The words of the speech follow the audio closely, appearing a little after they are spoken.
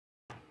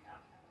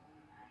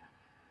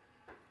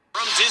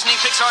Disney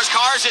Pixar's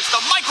cars, it's the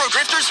Micro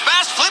Drifters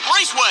Fast Flip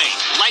Raceway.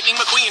 Lightning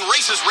McQueen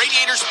races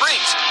Radiator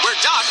Springs, where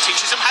Doc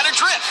teaches him how to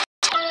drift.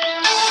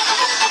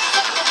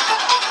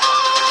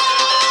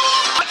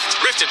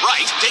 Drifted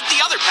right, take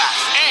the other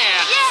path,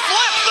 and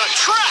flip the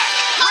track.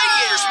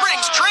 Radiator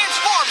Springs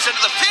transforms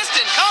into the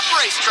Piston Cup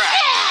racetrack.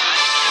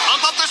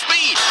 Pump up the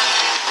speed.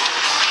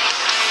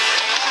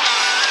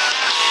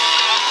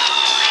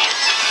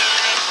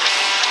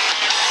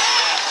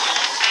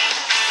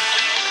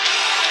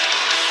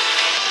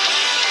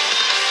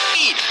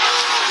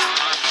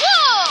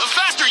 The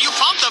faster you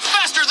pump, the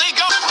faster they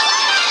go.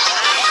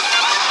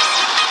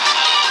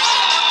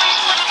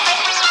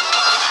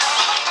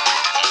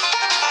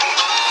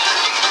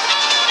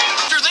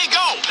 After they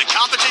go, the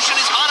competition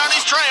is hot on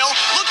his trail.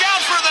 Look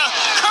out for the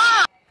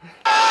curve.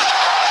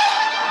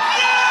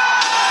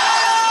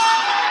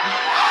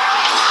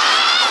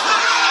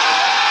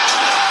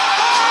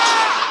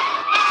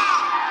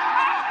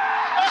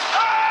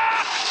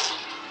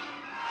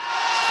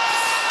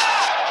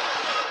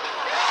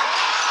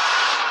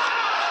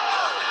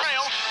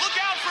 Look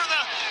out for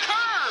the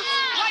curve.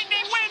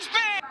 Lightning wins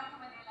big.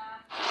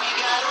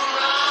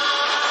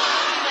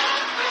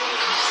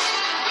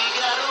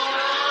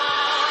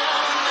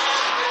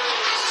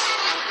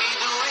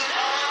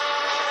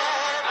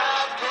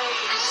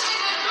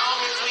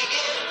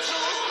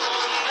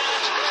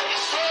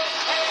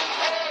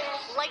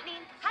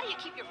 Lightning, how do you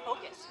keep your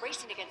focus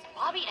racing against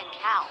Bobby and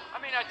Cal? I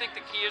mean, I think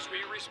the key is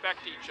we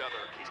respect each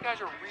other. These guys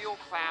are real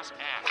class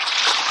acts.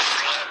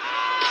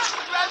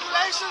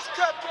 Congratulations,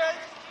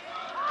 Cupcake!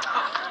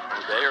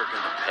 They are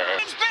going to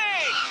pay. It's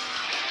big.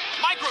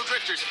 Micro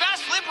Drifters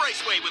Fast Flip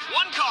Raceway with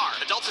one car.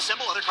 Adults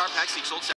assemble, other car packs each sold separately.